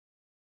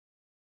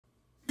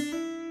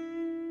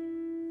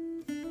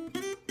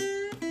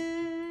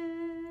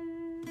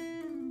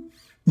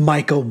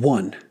Micah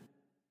 1.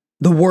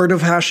 The word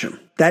of Hashem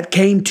that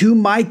came to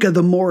Micah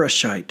the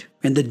Morashite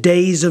in the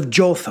days of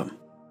Jotham,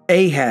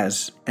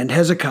 Ahaz, and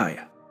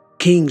Hezekiah,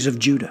 kings of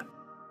Judah,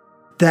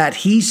 that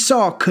he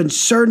saw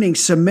concerning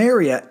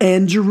Samaria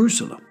and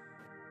Jerusalem.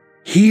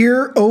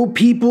 Hear, O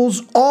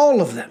peoples, all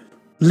of them.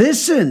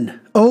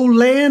 Listen, O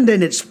land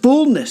and its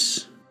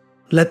fullness.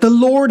 Let the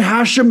Lord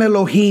Hashem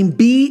Elohim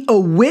be a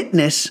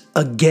witness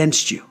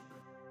against you,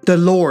 the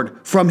Lord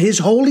from his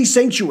holy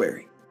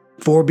sanctuary.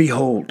 For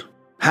behold,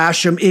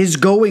 Hashem is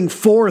going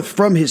forth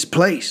from his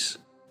place.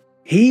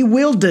 He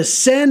will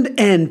descend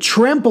and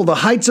trample the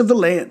heights of the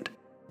land.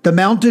 The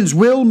mountains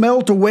will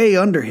melt away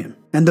under him,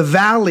 and the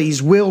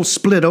valleys will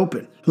split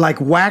open, like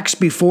wax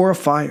before a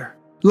fire,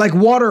 like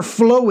water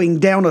flowing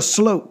down a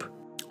slope.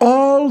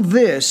 All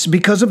this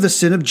because of the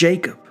sin of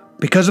Jacob,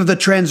 because of the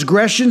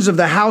transgressions of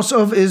the house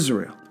of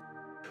Israel.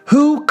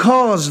 Who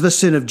caused the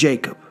sin of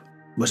Jacob?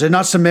 Was it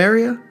not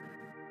Samaria?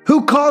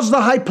 Who caused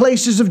the high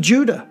places of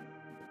Judah?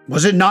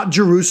 Was it not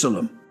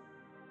Jerusalem?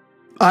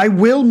 I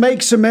will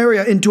make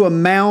Samaria into a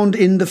mound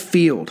in the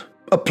field,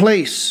 a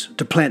place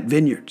to plant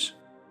vineyards.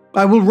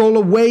 I will roll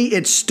away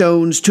its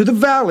stones to the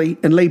valley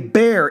and lay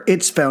bare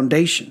its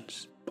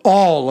foundations.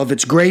 All of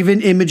its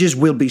graven images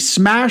will be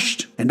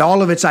smashed, and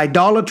all of its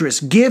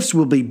idolatrous gifts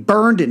will be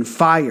burned in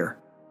fire.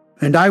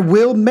 And I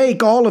will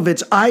make all of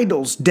its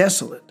idols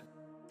desolate,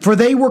 for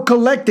they were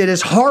collected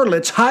as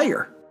harlots'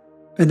 hire,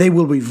 and they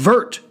will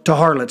revert to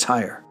harlots'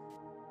 hire.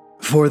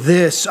 For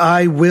this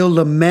I will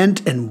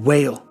lament and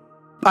wail.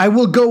 I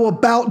will go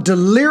about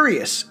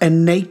delirious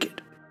and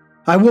naked.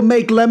 I will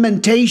make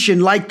lamentation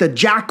like the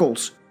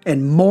jackals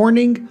and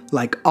mourning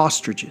like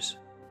ostriches.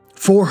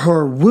 For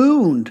her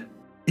wound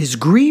is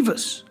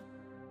grievous.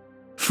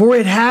 For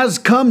it has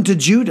come to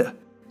Judah.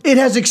 It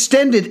has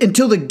extended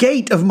until the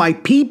gate of my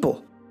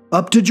people,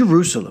 up to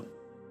Jerusalem.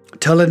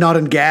 Tell it not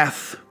in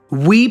Gath.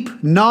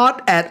 Weep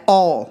not at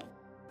all.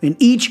 In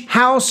each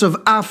house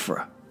of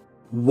Ephraim,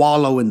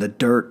 wallow in the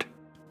dirt.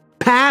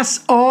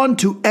 Pass on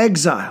to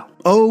exile,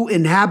 O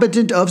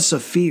inhabitant of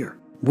Saphir,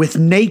 with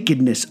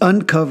nakedness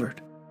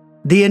uncovered.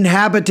 The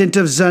inhabitant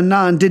of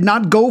Zanan did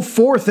not go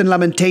forth in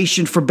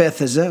lamentation for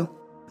Beth-Ezel.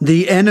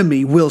 The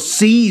enemy will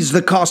seize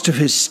the cost of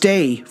his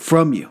stay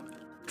from you.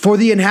 For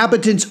the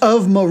inhabitants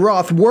of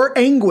Maroth were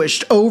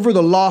anguished over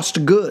the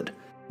lost good.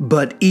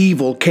 But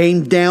evil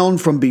came down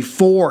from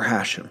before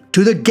Hashem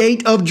to the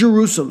gate of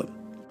Jerusalem.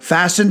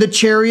 Fasten the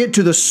chariot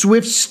to the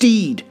swift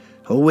steed,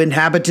 O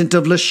inhabitant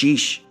of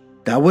Lachish.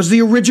 That was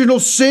the original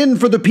sin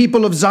for the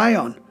people of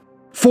Zion.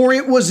 For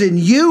it was in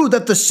you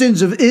that the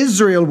sins of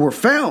Israel were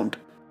found.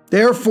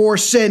 Therefore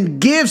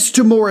send gifts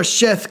to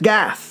Moresheth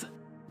Gath.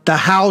 The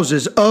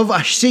houses of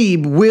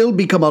Ashib will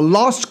become a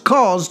lost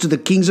cause to the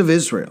kings of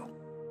Israel.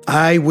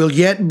 I will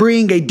yet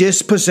bring a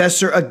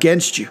dispossessor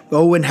against you,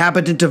 O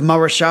inhabitant of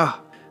Marashah.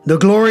 The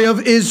glory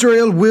of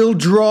Israel will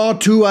draw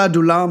to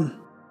Adullam.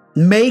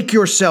 Make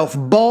yourself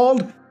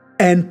bald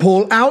and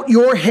pull out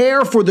your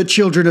hair for the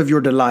children of your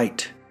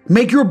delight.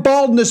 Make your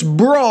baldness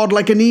broad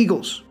like an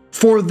eagle's,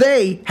 for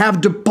they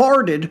have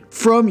departed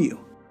from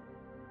you.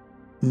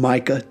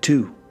 Micah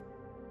 2.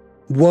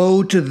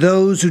 Woe to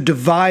those who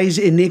devise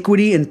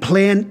iniquity and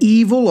plan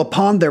evil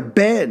upon their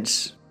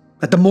beds.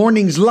 At the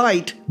morning's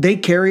light they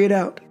carry it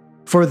out,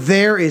 for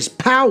there is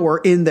power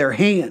in their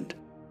hand.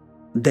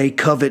 They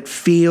covet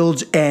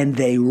fields and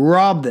they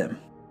rob them.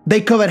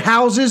 They covet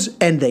houses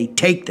and they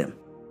take them.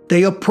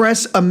 They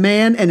oppress a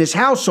man and his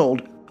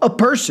household, a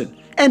person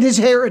and his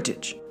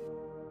heritage.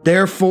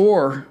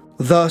 Therefore,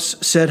 thus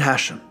said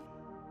Hashem,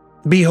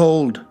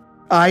 Behold,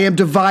 I am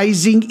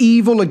devising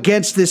evil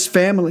against this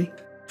family,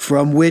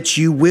 from which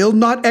you will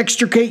not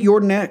extricate your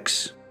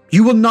necks.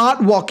 You will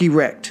not walk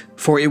erect,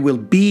 for it will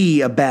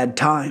be a bad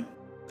time.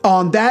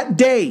 On that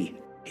day,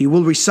 he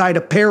will recite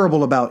a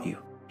parable about you.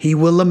 He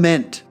will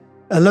lament.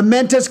 A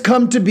lament has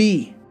come to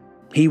be.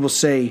 He will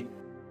say,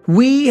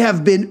 We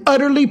have been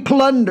utterly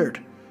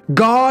plundered.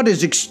 God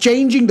is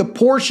exchanging the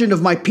portion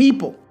of my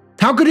people.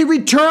 How could he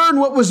return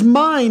what was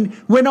mine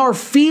when our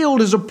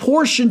field is a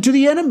portion to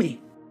the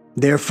enemy?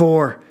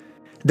 Therefore,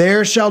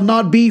 there shall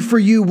not be for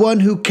you one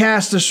who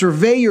casts a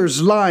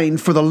surveyor's line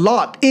for the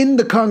lot in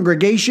the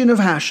congregation of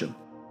Hashem.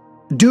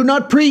 Do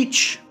not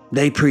preach,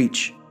 they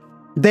preach.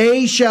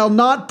 They shall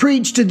not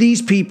preach to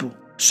these people,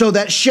 so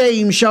that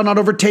shame shall not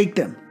overtake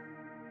them.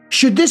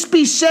 Should this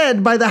be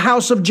said by the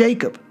house of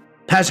Jacob?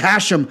 Has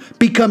Hashem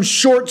become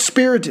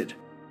short-spirited?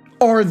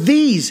 Are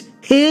these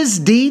his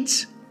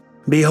deeds?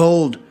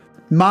 Behold,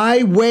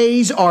 my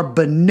ways are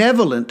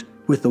benevolent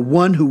with the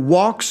one who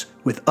walks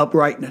with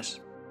uprightness.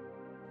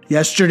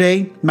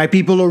 Yesterday, my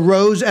people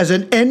arose as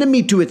an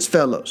enemy to its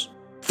fellows.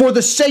 For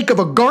the sake of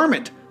a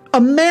garment, a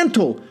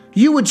mantle,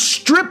 you would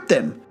strip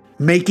them,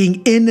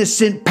 making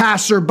innocent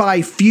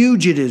passerby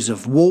fugitives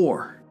of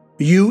war.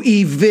 You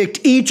evict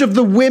each of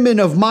the women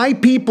of my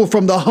people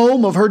from the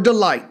home of her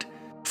delight.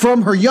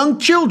 From her young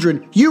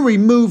children, you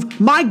remove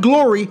my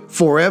glory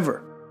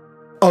forever.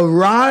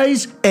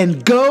 Arise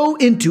and go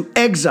into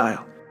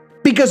exile,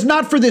 because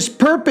not for this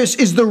purpose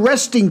is the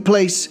resting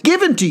place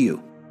given to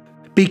you.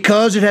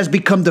 Because it has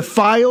become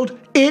defiled,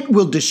 it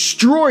will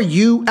destroy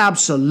you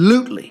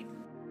absolutely.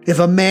 If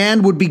a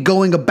man would be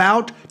going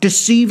about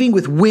deceiving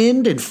with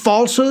wind and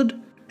falsehood,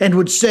 and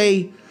would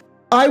say,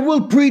 I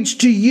will preach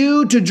to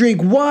you to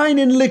drink wine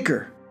and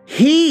liquor,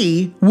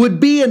 he would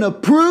be an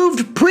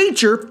approved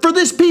preacher for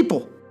this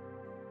people.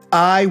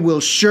 I will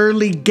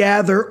surely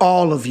gather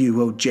all of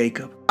you, O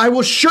Jacob. I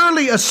will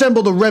surely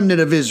assemble the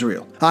remnant of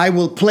Israel. I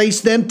will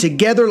place them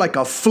together like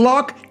a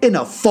flock in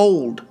a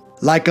fold,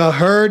 like a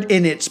herd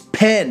in its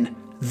pen.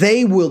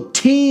 They will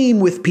teem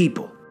with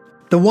people.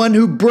 The one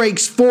who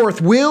breaks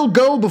forth will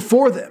go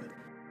before them.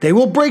 They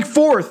will break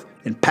forth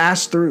and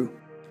pass through.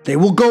 They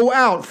will go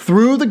out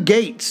through the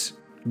gates.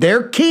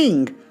 Their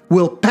king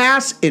will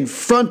pass in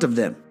front of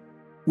them,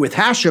 with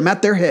Hashem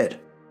at their head.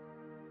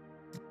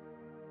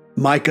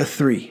 Micah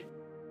 3.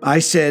 I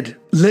said,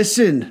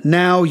 listen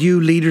now,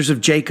 you leaders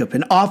of Jacob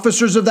and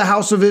officers of the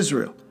house of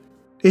Israel.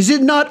 Is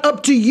it not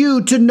up to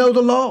you to know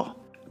the law?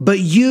 But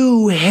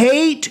you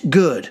hate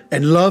good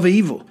and love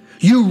evil.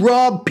 You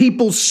rob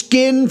people's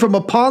skin from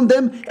upon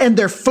them and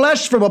their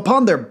flesh from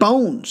upon their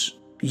bones.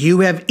 You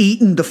have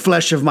eaten the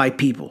flesh of my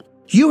people.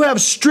 You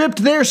have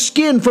stripped their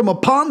skin from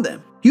upon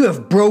them. You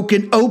have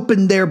broken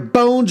open their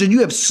bones, and you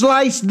have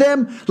sliced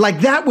them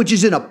like that which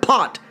is in a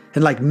pot,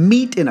 and like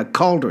meat in a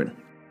cauldron.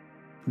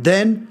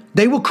 Then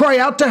they will cry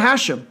out to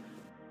Hashem,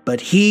 but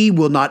he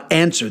will not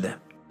answer them.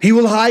 He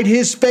will hide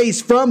his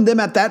face from them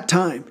at that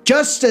time,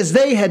 just as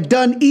they had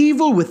done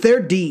evil with their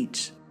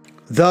deeds.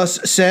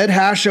 Thus said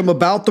Hashem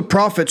about the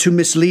prophets who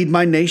mislead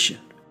my nation,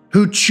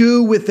 who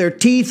chew with their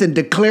teeth and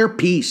declare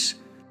peace.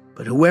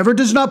 But whoever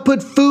does not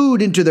put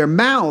food into their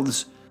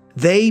mouths,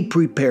 they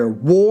prepare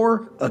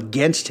war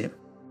against him.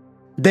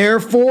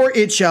 Therefore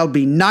it shall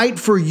be night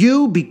for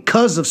you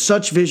because of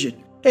such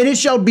vision, and it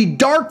shall be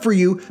dark for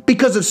you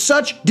because of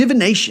such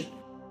divination.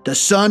 The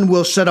sun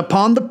will set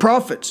upon the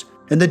prophets,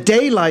 and the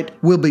daylight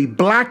will be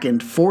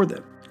blackened for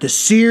them. The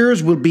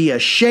seers will be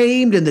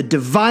ashamed, and the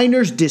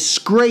diviners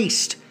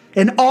disgraced,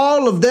 and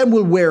all of them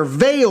will wear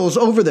veils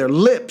over their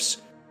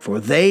lips, for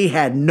they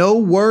had no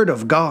word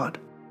of God.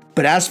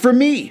 But as for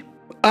me,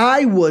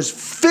 I was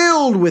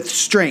filled with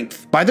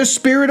strength by the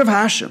Spirit of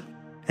Hashem,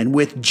 and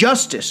with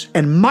justice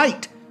and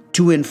might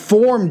to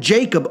inform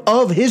Jacob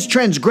of his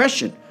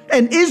transgression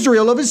and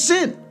Israel of his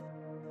sin.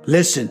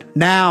 Listen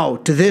now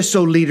to this,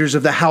 O leaders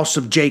of the house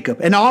of Jacob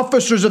and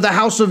officers of the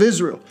house of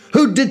Israel,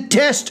 who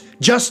detest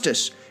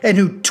justice and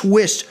who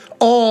twist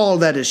all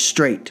that is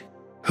straight,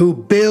 who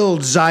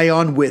build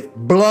Zion with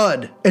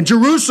blood and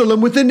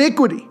Jerusalem with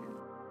iniquity.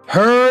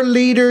 Her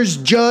leaders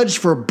judge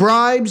for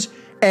bribes,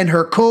 and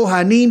her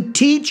Kohanim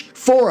teach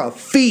for a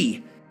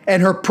fee,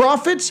 and her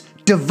prophets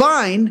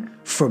divine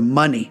for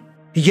money.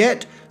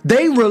 Yet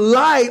they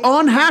rely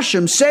on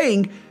Hashem,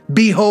 saying,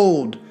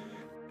 Behold,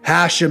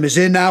 Hashem is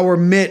in our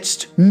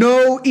midst.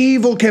 No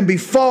evil can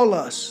befall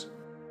us.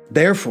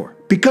 Therefore,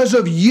 because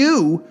of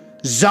you,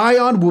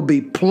 Zion will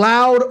be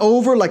plowed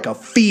over like a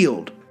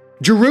field.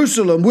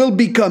 Jerusalem will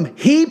become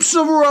heaps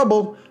of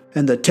rubble,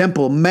 and the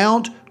Temple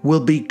Mount will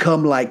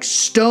become like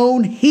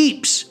stone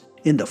heaps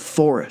in the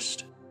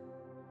forest.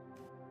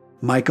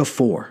 Micah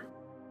 4.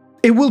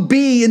 It will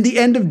be in the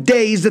end of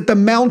days that the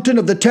mountain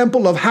of the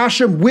temple of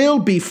Hashem will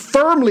be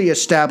firmly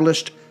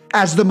established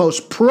as the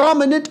most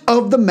prominent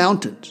of the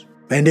mountains.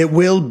 And it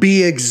will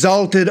be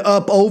exalted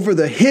up over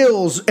the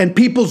hills, and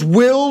peoples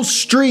will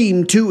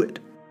stream to it.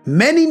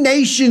 Many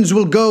nations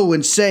will go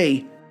and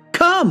say,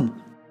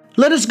 Come,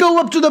 let us go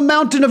up to the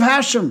mountain of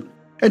Hashem,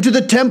 and to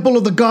the temple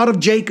of the God of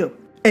Jacob.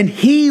 And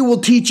he will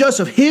teach us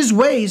of his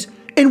ways,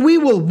 and we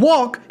will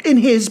walk in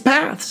his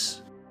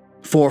paths.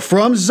 For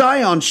from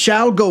Zion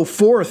shall go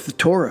forth the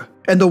Torah,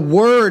 and the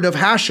word of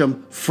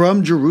Hashem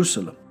from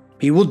Jerusalem.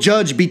 He will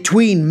judge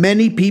between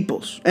many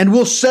peoples, and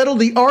will settle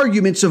the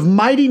arguments of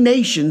mighty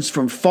nations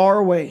from far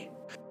away.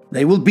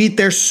 They will beat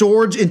their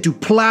swords into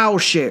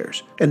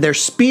plowshares, and their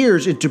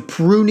spears into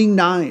pruning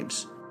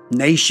knives.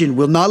 Nation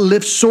will not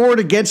lift sword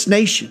against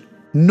nation,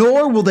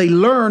 nor will they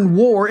learn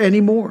war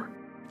anymore.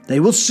 They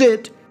will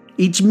sit,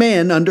 each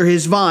man under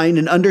his vine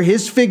and under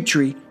his fig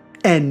tree,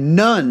 and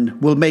none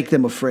will make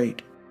them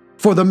afraid.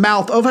 For the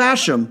mouth of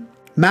Hashem,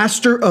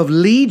 Master of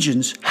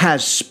legions,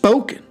 has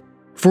spoken.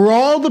 For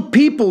all the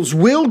peoples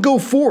will go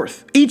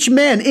forth, each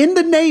man in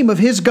the name of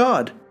his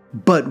God.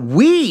 But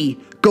we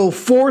go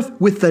forth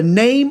with the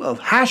name of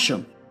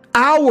Hashem,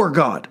 our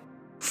God,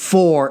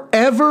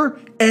 forever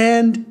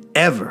and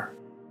ever.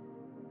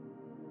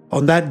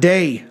 On that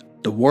day,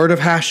 the word of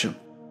Hashem,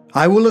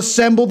 I will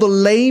assemble the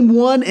lame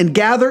one and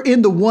gather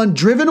in the one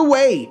driven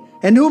away,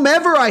 and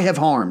whomever I have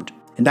harmed.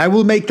 And I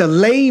will make the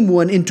lame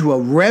one into a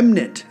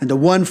remnant, and the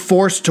one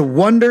forced to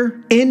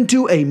wander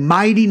into a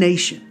mighty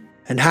nation.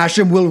 And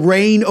Hashem will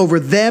reign over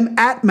them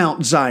at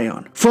Mount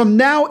Zion, from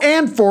now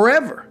and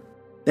forever.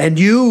 And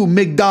you,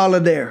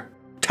 Migdal Eder,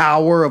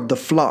 tower of the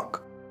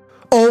flock,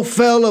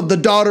 Ophel of the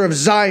daughter of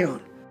Zion,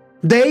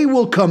 they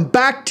will come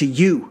back to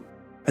you,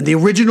 and the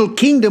original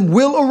kingdom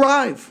will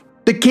arrive,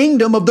 the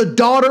kingdom of the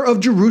daughter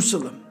of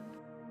Jerusalem.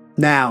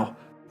 Now,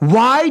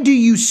 Why do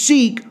you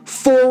seek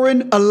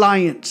foreign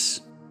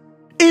alliance?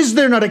 Is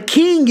there not a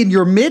king in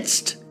your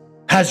midst?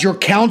 Has your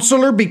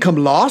counselor become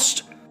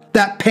lost,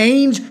 that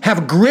pains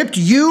have gripped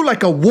you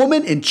like a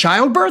woman in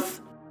childbirth?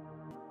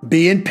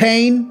 Be in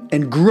pain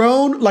and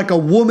groan like a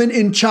woman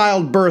in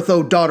childbirth,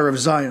 O daughter of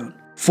Zion.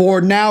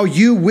 For now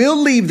you will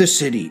leave the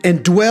city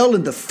and dwell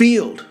in the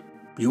field.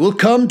 You will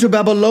come to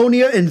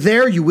Babylonia, and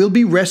there you will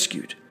be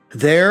rescued.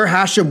 There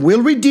Hashem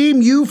will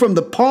redeem you from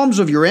the palms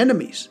of your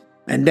enemies.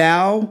 And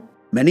now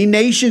many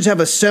nations have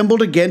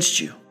assembled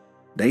against you.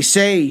 They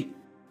say,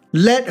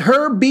 let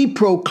her be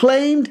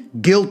proclaimed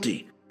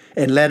guilty,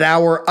 and let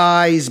our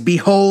eyes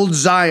behold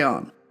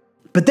Zion.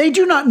 But they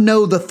do not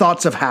know the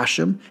thoughts of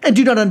Hashem, and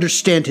do not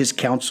understand his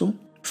counsel.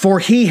 For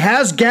he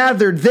has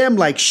gathered them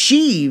like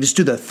sheaves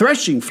to the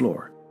threshing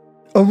floor.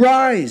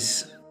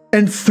 Arise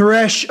and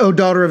thresh, O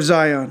daughter of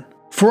Zion.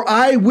 For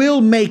I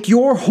will make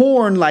your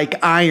horn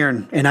like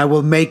iron, and I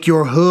will make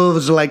your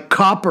hooves like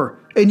copper,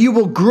 and you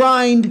will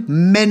grind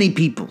many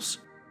peoples.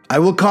 I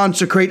will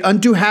consecrate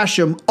unto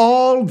Hashem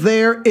all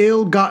their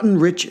ill-gotten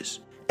riches,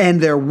 and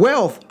their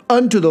wealth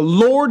unto the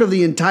Lord of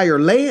the entire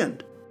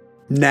land.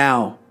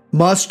 Now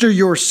muster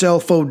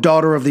yourself, O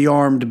daughter of the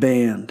armed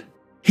band.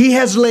 He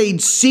has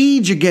laid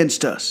siege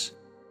against us.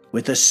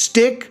 With a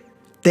stick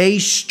they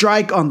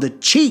strike on the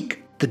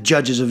cheek the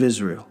judges of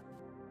Israel.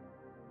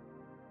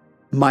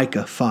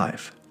 Micah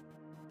 5.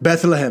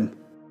 Bethlehem,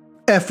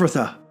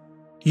 Ephrathah,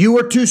 you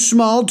are too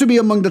small to be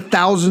among the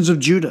thousands of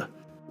Judah,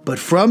 but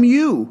from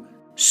you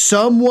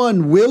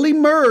someone will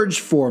emerge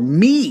for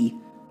me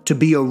to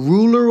be a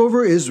ruler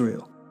over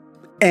Israel.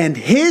 And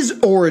his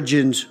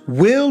origins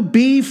will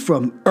be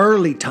from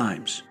early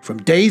times,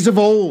 from days of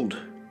old.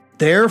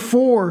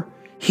 Therefore,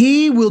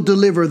 he will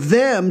deliver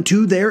them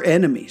to their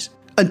enemies,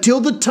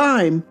 until the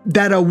time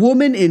that a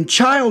woman in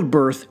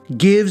childbirth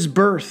gives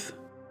birth.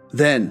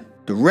 Then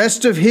the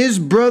rest of his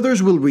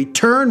brothers will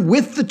return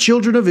with the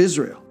children of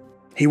Israel.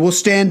 He will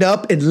stand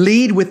up and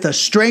lead with the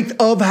strength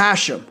of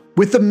Hashem,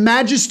 with the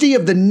majesty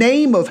of the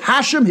name of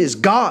Hashem his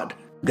God.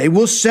 They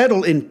will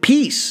settle in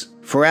peace,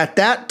 for at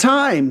that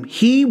time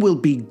he will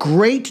be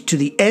great to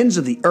the ends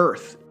of the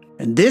earth.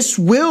 And this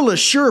will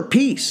assure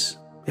peace.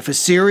 If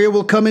Assyria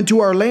will come into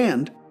our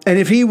land, and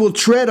if he will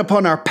tread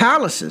upon our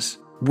palaces,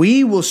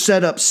 we will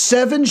set up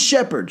 7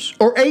 shepherds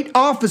or 8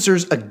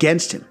 officers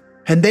against him.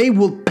 And they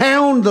will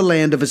pound the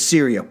land of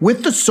Assyria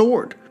with the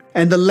sword,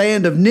 and the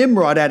land of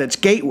Nimrod at its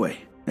gateway.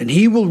 And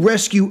he will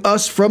rescue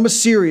us from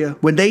Assyria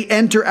when they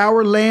enter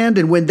our land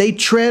and when they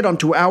tread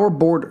onto our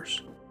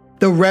borders.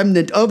 The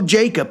remnant of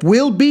Jacob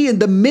will be in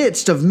the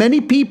midst of many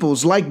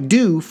peoples like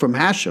dew from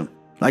Hashem,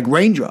 like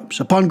raindrops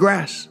upon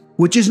grass,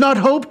 which is not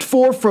hoped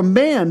for from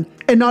man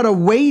and not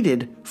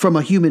awaited from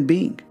a human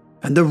being.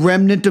 And the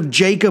remnant of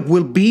Jacob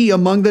will be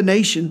among the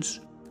nations,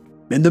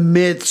 in the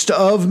midst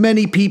of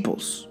many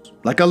peoples,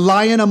 like a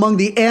lion among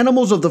the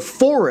animals of the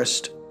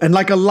forest, and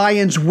like a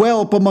lion's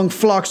whelp among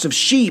flocks of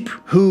sheep,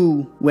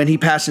 who, when he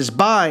passes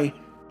by,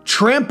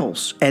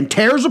 tramples and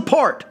tears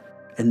apart,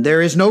 and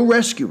there is no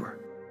rescuer.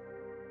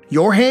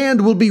 Your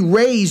hand will be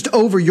raised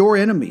over your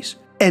enemies,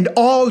 and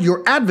all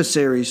your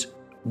adversaries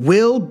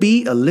will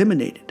be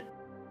eliminated.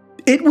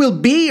 It will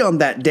be on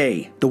that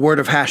day, the word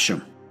of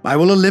Hashem, I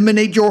will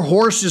eliminate your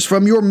horses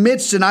from your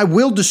midst, and I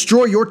will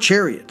destroy your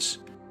chariots.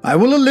 I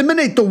will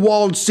eliminate the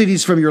walled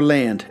cities from your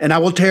land, and I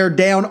will tear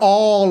down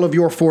all of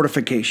your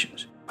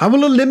fortifications. I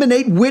will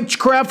eliminate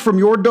witchcraft from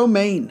your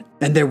domain,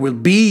 and there will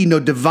be no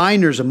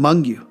diviners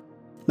among you.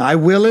 I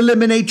will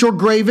eliminate your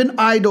graven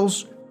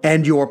idols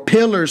and your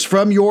pillars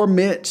from your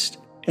midst,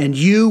 and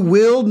you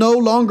will no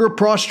longer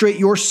prostrate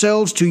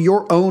yourselves to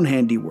your own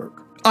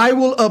handiwork. I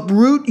will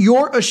uproot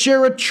your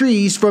Asherah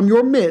trees from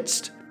your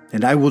midst,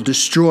 and I will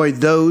destroy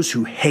those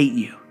who hate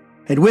you.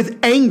 And with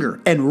anger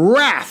and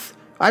wrath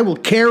I will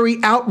carry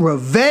out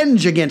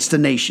revenge against the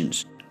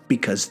nations,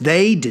 because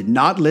they did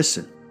not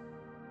listen.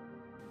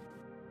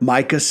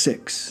 Micah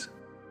 6.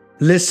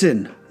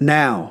 Listen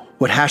now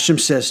what Hashem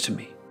says to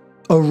me.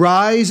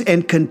 Arise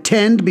and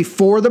contend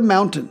before the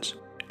mountains,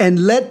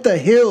 and let the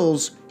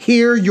hills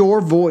hear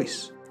your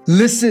voice.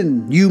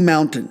 Listen, you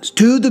mountains,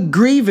 to the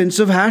grievance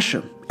of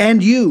Hashem,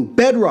 and you,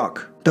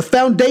 bedrock, the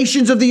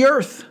foundations of the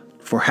earth.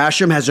 For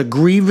Hashem has a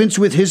grievance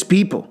with his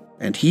people,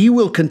 and he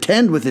will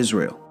contend with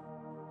Israel.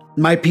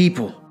 My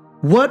people,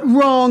 what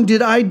wrong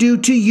did I do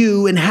to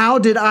you, and how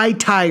did I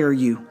tire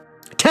you?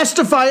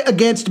 Testify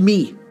against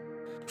me.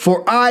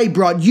 For I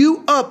brought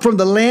you up from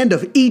the land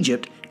of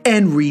Egypt,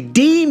 and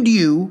redeemed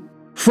you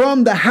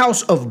from the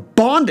house of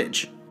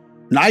bondage.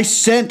 And I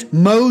sent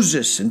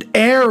Moses and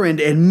Aaron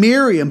and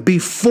Miriam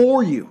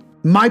before you.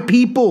 My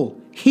people,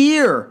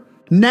 hear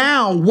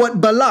now what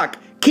Balak,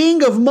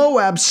 king of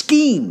Moab,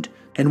 schemed,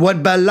 and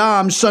what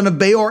Balaam, son of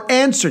Beor,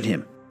 answered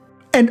him,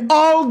 and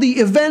all the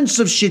events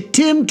of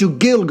Shittim to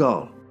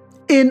Gilgal,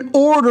 in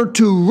order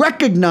to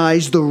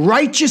recognize the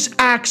righteous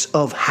acts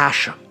of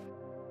Hashem.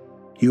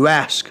 You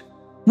ask,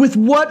 with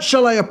what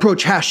shall I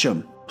approach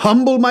Hashem?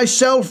 Humble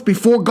myself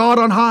before God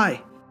on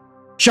high.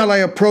 Shall I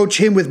approach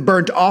him with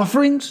burnt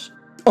offerings,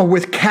 or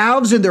with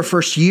calves in their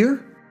first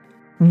year?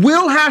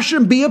 Will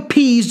Hashem be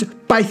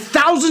appeased by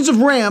thousands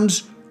of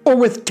rams or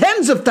with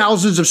tens of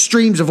thousands of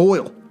streams of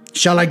oil?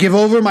 Shall I give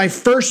over my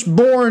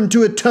firstborn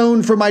to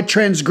atone for my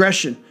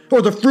transgression,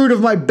 or the fruit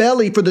of my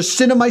belly for the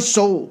sin of my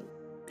soul?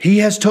 He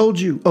has told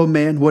you, O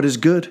man, what is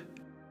good.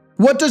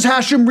 What does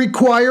Hashem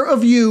require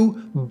of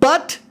you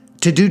but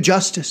to do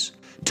justice,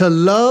 to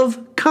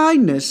love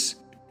kindness,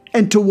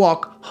 and to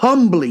walk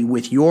humbly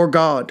with your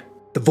God?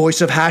 The voice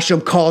of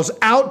Hashem calls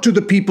out to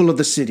the people of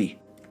the city.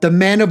 The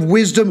man of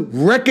wisdom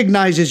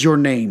recognizes your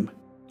name.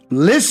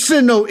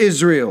 Listen, O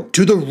Israel,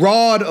 to the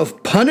rod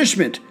of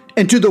punishment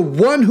and to the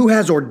one who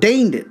has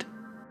ordained it.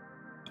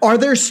 Are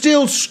there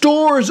still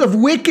stores of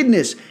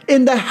wickedness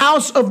in the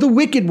house of the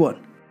wicked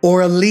one,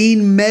 or a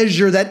lean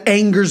measure that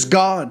angers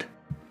God?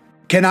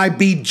 Can I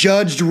be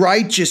judged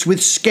righteous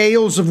with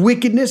scales of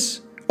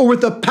wickedness, or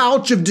with a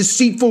pouch of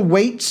deceitful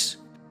weights?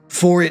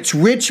 For its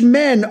rich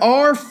men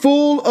are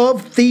full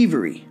of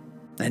thievery,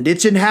 and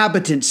its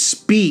inhabitants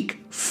speak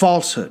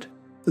falsehood.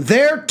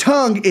 Their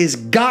tongue is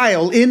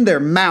guile in their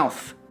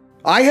mouth.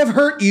 I have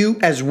hurt you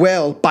as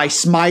well by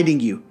smiting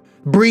you,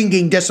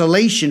 bringing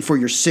desolation for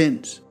your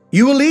sins.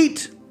 You will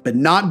eat, but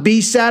not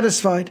be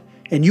satisfied,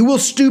 and you will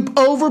stoop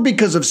over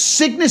because of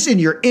sickness in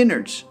your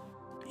innards.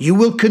 You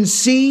will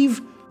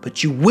conceive,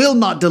 but you will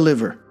not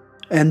deliver,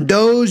 and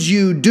those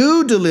you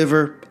do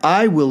deliver,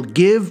 I will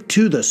give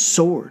to the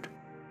sword.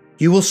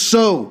 You will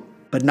sow,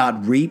 but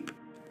not reap.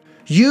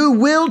 You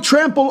will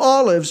trample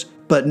olives,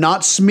 but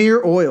not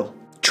smear oil.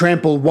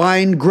 Trample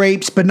wine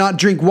grapes, but not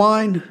drink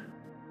wine.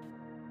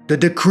 The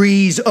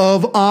decrees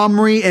of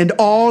Omri and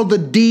all the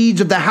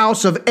deeds of the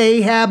house of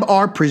Ahab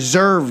are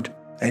preserved,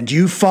 and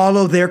you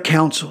follow their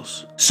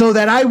counsels, so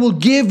that I will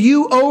give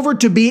you over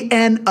to be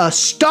an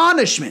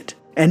astonishment,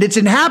 and its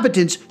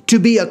inhabitants to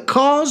be a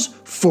cause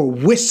for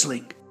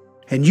whistling.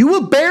 And you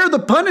will bear the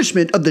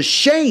punishment of the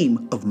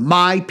shame of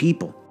my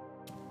people.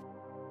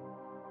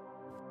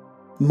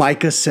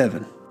 Micah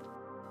 7.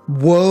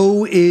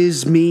 Woe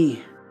is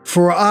me,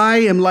 for I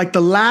am like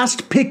the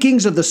last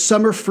pickings of the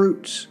summer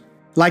fruits,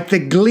 like the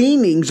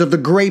gleanings of the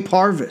grape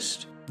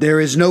harvest.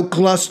 There is no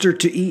cluster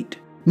to eat.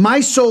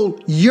 My soul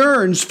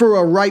yearns for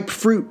a ripe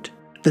fruit.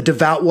 The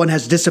devout one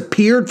has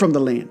disappeared from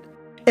the land,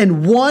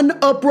 and one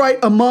upright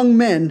among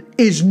men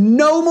is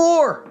no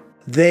more.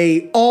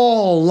 They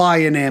all lie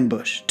in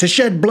ambush to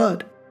shed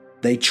blood.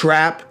 They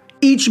trap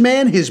each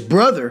man his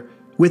brother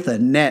with a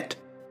net.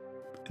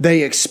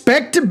 They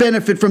expect to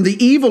benefit from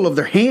the evil of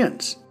their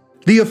hands.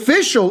 The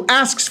official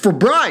asks for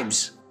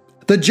bribes.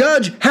 The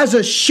judge has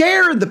a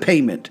share in the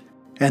payment,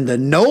 and the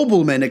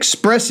nobleman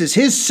expresses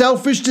his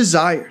selfish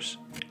desires,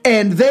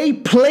 and they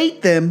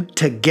plait them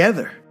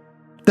together.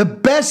 The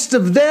best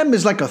of them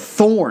is like a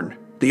thorn,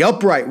 the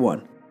upright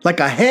one,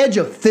 like a hedge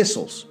of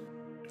thistles.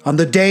 On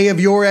the day of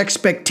your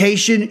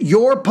expectation,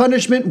 your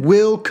punishment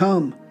will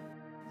come.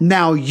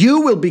 Now you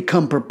will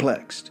become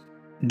perplexed.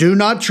 Do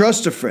not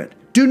trust a friend.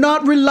 Do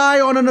not rely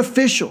on an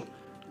official.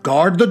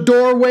 Guard the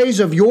doorways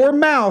of your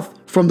mouth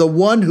from the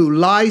one who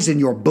lies in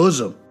your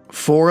bosom.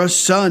 For a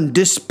son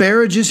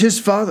disparages his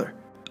father.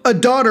 A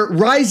daughter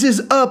rises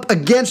up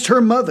against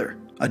her mother.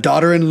 A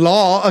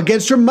daughter-in-law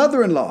against her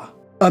mother-in-law.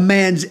 A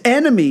man's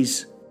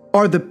enemies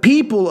are the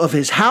people of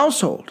his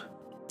household.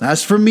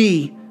 As for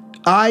me,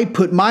 I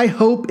put my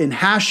hope in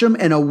Hashem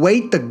and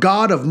await the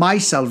God of my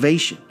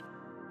salvation.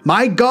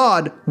 My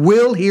God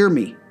will hear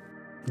me.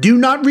 Do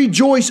not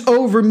rejoice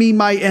over me,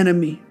 my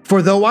enemy,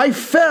 for though I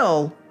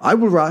fell, I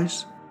will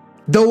rise.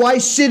 Though I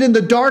sit in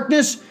the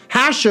darkness,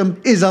 Hashem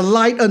is a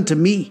light unto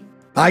me.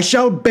 I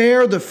shall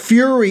bear the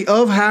fury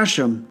of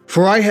Hashem,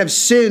 for I have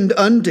sinned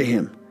unto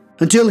him,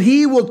 until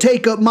he will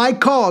take up my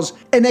cause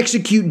and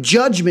execute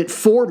judgment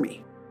for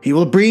me. He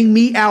will bring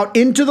me out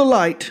into the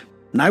light,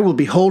 and I will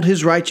behold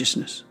his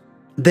righteousness.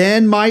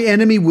 Then my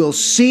enemy will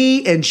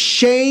see, and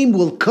shame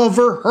will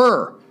cover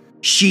her.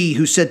 She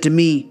who said to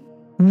me,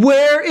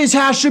 where is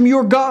Hashem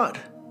your God?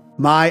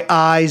 My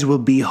eyes will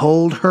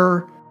behold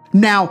her.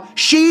 Now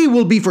she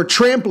will be for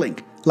trampling,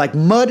 like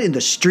mud in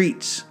the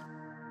streets.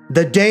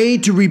 The day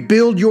to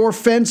rebuild your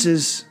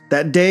fences,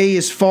 that day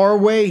is far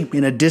away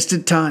in a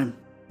distant time.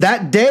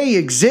 That day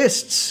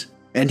exists,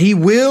 and he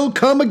will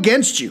come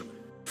against you,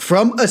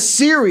 from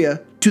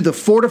Assyria to the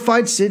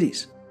fortified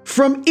cities,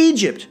 from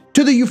Egypt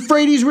to the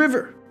Euphrates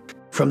River,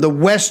 from the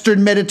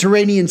western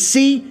Mediterranean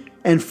Sea,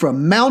 and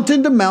from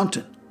mountain to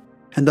mountain.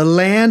 And the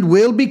land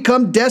will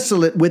become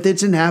desolate with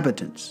its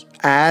inhabitants,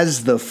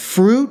 as the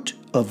fruit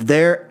of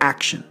their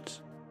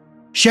actions.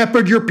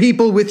 Shepherd your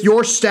people with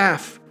your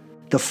staff,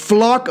 the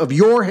flock of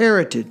your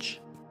heritage.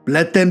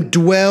 Let them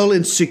dwell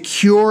in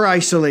secure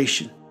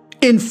isolation,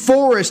 in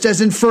forest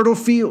as in fertile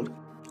field.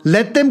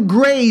 Let them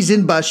graze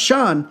in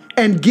Bashan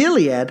and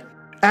Gilead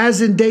as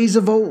in days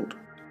of old.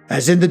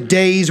 As in the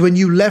days when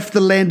you left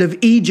the land of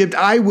Egypt,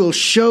 I will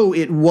show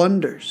it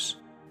wonders.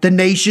 The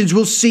nations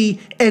will see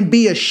and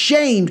be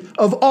ashamed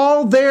of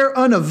all their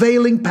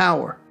unavailing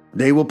power.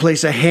 They will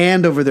place a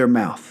hand over their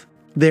mouth.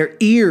 Their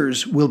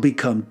ears will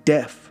become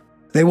deaf.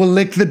 They will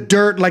lick the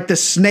dirt like the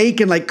snake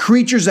and like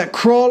creatures that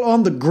crawl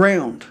on the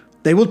ground.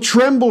 They will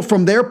tremble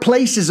from their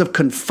places of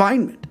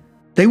confinement.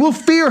 They will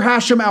fear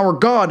Hashem our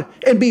God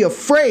and be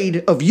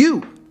afraid of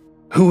you.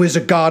 Who is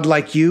a God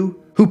like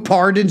you, who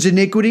pardons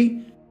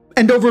iniquity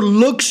and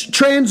overlooks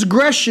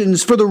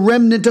transgressions for the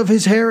remnant of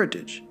his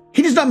heritage?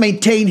 He does not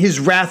maintain his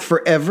wrath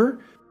forever,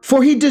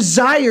 for he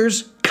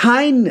desires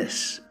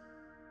kindness.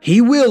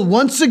 He will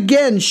once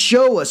again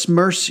show us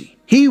mercy.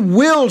 He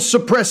will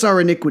suppress our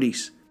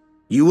iniquities.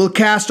 You will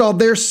cast all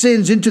their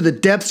sins into the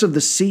depths of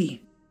the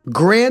sea.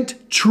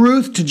 Grant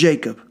truth to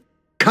Jacob,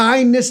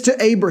 kindness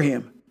to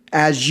Abraham,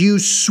 as you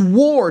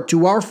swore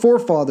to our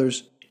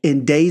forefathers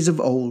in days of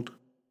old.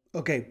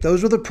 Okay,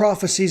 those were the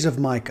prophecies of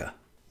Micah.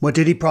 What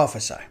did he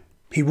prophesy?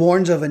 He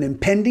warns of an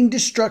impending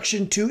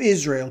destruction to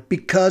Israel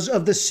because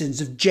of the sins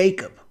of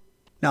Jacob.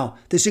 Now,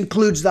 this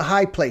includes the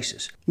high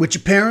places, which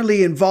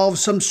apparently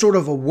involves some sort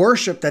of a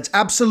worship that's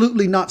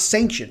absolutely not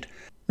sanctioned.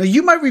 Now,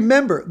 you might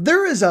remember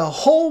there is a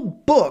whole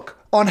book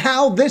on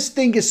how this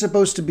thing is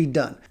supposed to be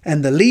done.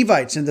 And the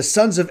Levites and the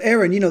sons of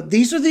Aaron,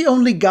 these are the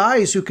only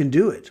guys who can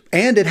do it.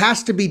 And it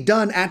has to be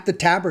done at the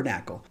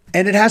tabernacle.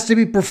 And it has to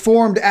be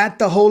performed at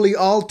the holy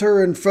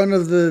altar in front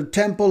of the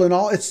temple and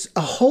all. It's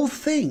a whole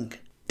thing.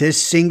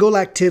 This single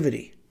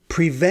activity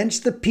prevents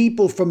the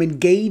people from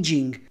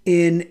engaging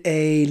in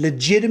a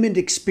legitimate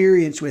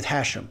experience with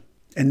Hashem.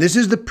 And this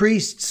is the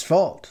priest's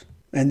fault.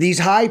 And these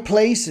high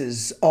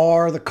places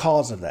are the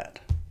cause of that.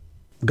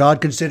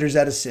 God considers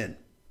that a sin.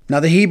 Now,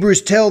 the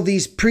Hebrews tell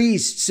these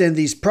priests and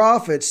these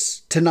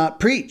prophets to not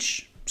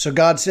preach. So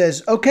God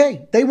says,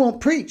 okay, they won't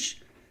preach.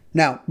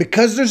 Now,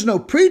 because there's no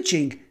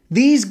preaching,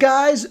 these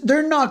guys,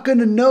 they're not going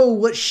to know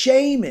what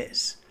shame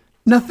is.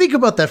 Now, think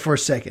about that for a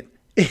second.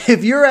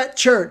 If you're at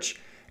church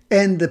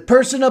and the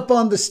person up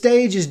on the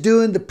stage is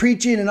doing the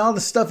preaching and all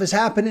the stuff is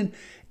happening,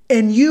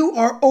 and you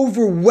are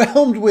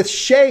overwhelmed with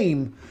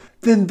shame,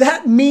 then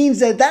that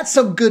means that that's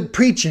some good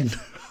preaching.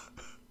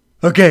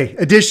 Okay,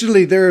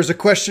 additionally, there is a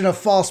question of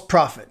false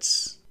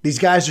prophets. These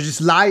guys are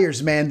just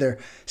liars, man. They're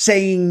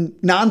saying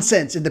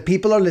nonsense and the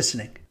people are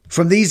listening.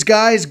 From these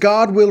guys,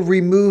 God will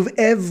remove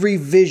every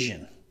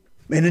vision.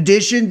 In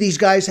addition, these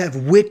guys have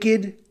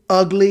wicked,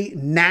 ugly,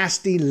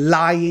 nasty,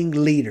 lying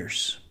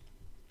leaders.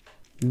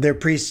 Their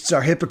priests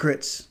are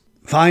hypocrites.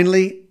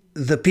 Finally,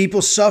 the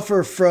people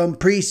suffer from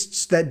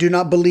priests that do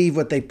not believe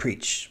what they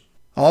preach.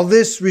 All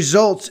this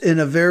results in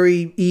a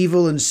very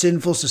evil and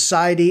sinful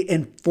society.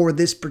 And for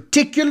this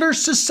particular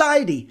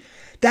society,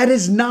 that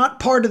is not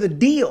part of the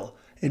deal.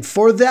 And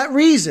for that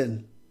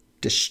reason,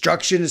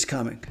 destruction is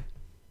coming.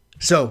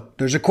 So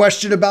there's a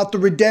question about the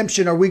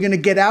redemption. Are we going to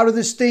get out of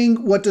this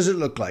thing? What does it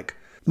look like?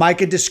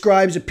 Micah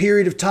describes a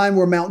period of time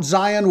where Mount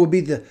Zion will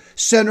be the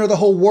center of the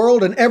whole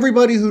world. And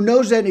everybody who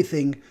knows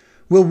anything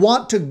will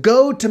want to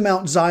go to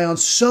Mount Zion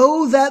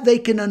so that they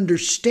can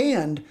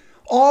understand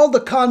all the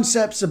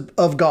concepts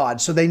of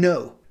God, so they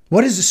know.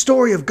 What is the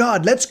story of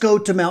God? Let's go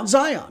to Mount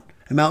Zion.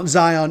 And Mount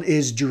Zion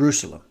is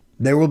Jerusalem.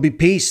 There will be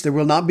peace. There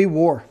will not be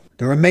war.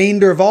 The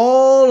remainder of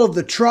all of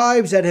the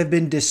tribes that have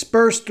been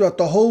dispersed throughout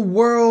the whole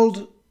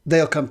world,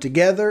 they'll come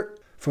together.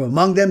 From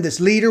among them, this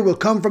leader will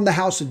come from the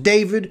house of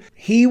David.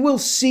 He will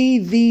see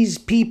these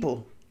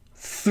people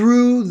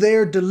through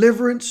their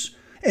deliverance.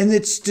 And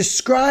it's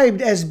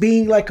described as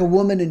being like a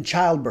woman in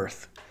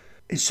childbirth.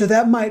 And so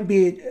that might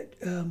be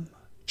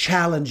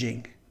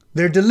challenging.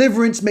 Their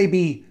deliverance may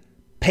be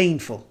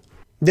painful.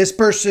 This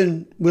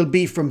person will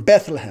be from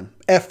Bethlehem,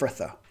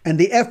 Ephrathah. And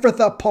the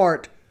Ephrathah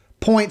part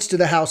points to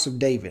the house of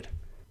David.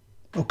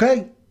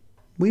 Okay,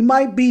 we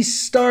might be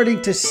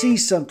starting to see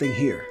something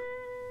here.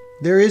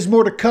 There is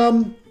more to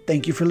come.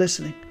 Thank you for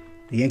listening.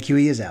 The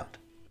NQE is out.